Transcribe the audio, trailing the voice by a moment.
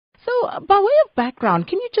So, by way of background,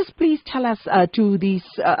 can you just please tell us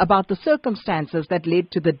about the circumstances that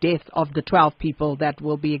led to the death of the 12 people that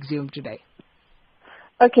will be exhumed today?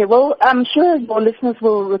 Okay, well, I'm sure your listeners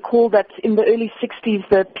will recall that in the early 60s,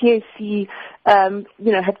 the PAC,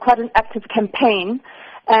 had quite an active campaign,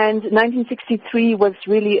 and 1963 was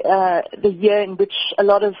really the year in which a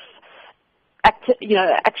lot of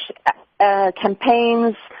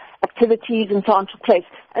campaigns, activities, and so on took place.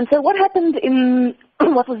 And so what happened in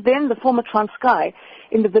what was then the former Transkei,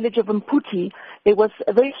 in the village of Mputi, there was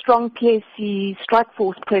a very strong PAC strike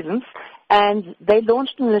force presence, and they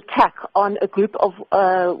launched an attack on a group of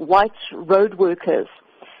white road workers,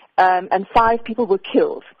 and 5 people were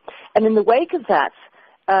killed. And in the wake of that,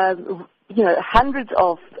 hundreds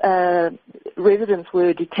of residents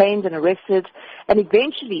were detained and arrested, and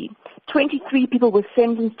eventually 23 people were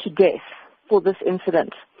sentenced to death for this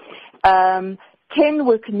incident. 10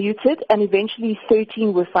 were commuted, and eventually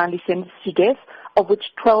 13 were finally sentenced to death, of which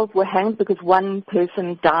 12 were hanged because one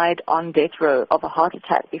person died on death row of a heart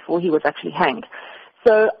attack before he was actually hanged.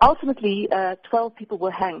 So ultimately, 12 people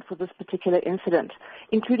were hanged for this particular incident,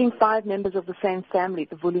 including 5 members of the same family,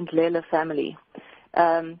 the Vulindlela family.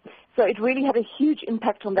 So it really had a huge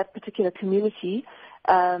impact on that particular community.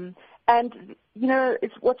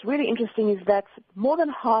 What's really interesting is that more than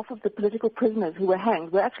half of the political prisoners who were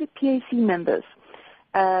hanged were actually PAC members,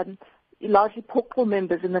 largely Poqo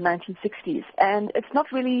members in the 1960s. And it's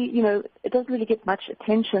not really, it doesn't really get much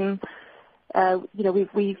attention.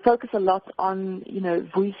 We focus a lot on,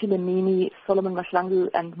 Vuyisi Lemini, Solomon Mahlangu,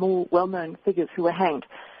 and more well-known figures who were hanged.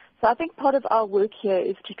 So I think part of our work here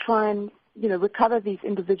is to try and, recover these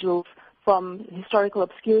individuals from historical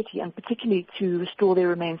obscurity, and particularly to restore their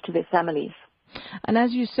remains to their families. And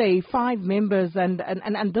as you say, 5 members, and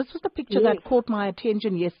this was the picture that caught my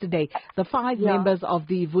attention yesterday, the 5 members of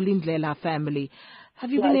the Vulindlela family.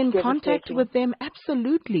 Have you been in contact with them?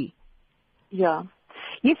 Absolutely. Yeah.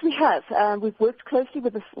 Yes, we have. We've worked closely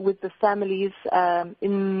with the families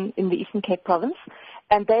in the Eastern Cape province,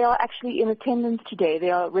 and they are actually in attendance today.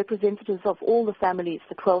 They are representatives of all the families,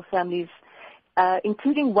 the 12 families,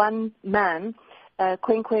 including one man,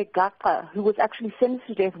 Kwenkwe Gaka, who was actually sentenced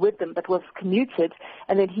to death with them but was commuted,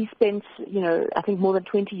 and then he spent, I think more than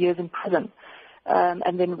 20 years in prison,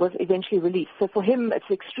 and then was eventually released. So for him,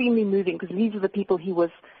 it's extremely moving because these are the people he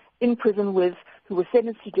was in prison with, who were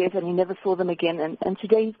sentenced to death, and he never saw them again. And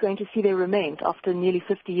today he's going to see their remains after nearly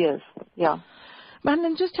 50 years. Yeah.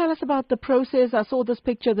 Madeleine, just tell us about the process. I saw this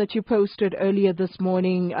picture that you posted earlier this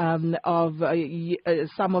morning of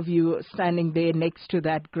some of you standing there next to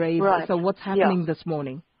that grave. Right. So what's happening this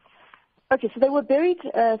morning? Okay, so they were buried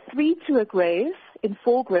 3 to a grave in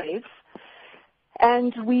 4 graves.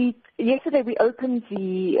 And yesterday we opened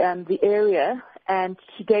the area, and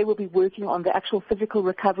today we'll be working on the actual physical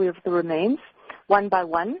recovery of the remains, one by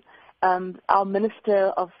one. Our Minister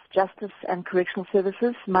of Justice and Correctional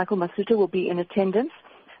Services, Michael Masuta, will be in attendance.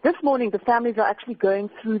 This morning, the families are actually going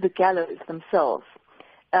through the gallows themselves.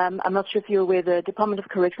 I'm not sure if you're aware, the Department of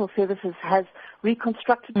Correctional Services has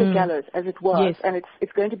reconstructed the gallows as it was, and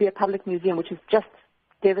it's going to be a public museum, which is just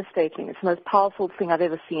devastating. It's the most powerful thing I've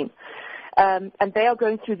ever seen. And they are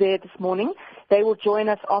going through there this morning. They will join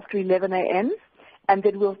us after 11 a.m., and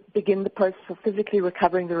then we'll begin the process of physically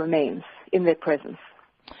recovering the remains in their presence.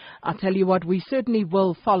 I'll tell you what, we certainly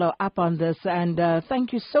will follow up on this, and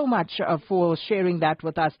thank you so much for sharing that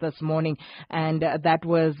with us this morning. And that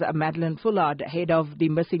was Madeleine Fullard, head of the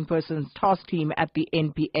Missing Persons Task Team at the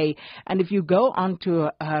NPA. And if you go onto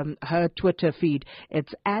her Twitter feed,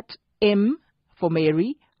 it's at M for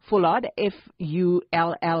Mary, Fullard, Fullard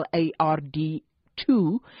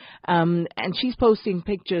 2, and she's posting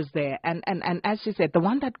pictures there. And as she said, the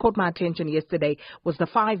one that caught my attention yesterday was the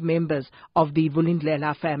 5 members of the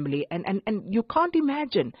Vulindlela family. And you can't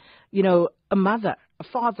imagine, a mother, a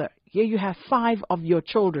father. Here you have 5 of your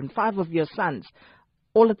children, 5 of your sons,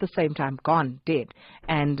 all at the same time, gone, dead.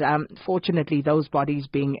 And fortunately, those bodies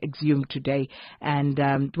being exhumed today. And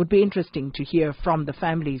it would be interesting to hear from the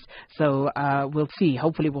families. So we'll see.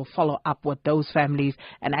 Hopefully, we'll follow up with those families.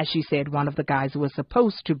 And as she said, one of the guys who was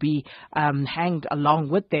supposed to be hanged along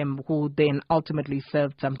with them, who then ultimately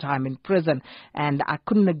served some time in prison. And I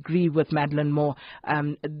couldn't agree with Madeleine more.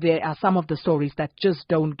 There are some of the stories that just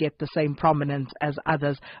don't get the same prominence as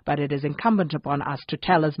others. But it is incumbent upon us to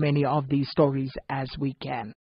tell as many of these stories as we can.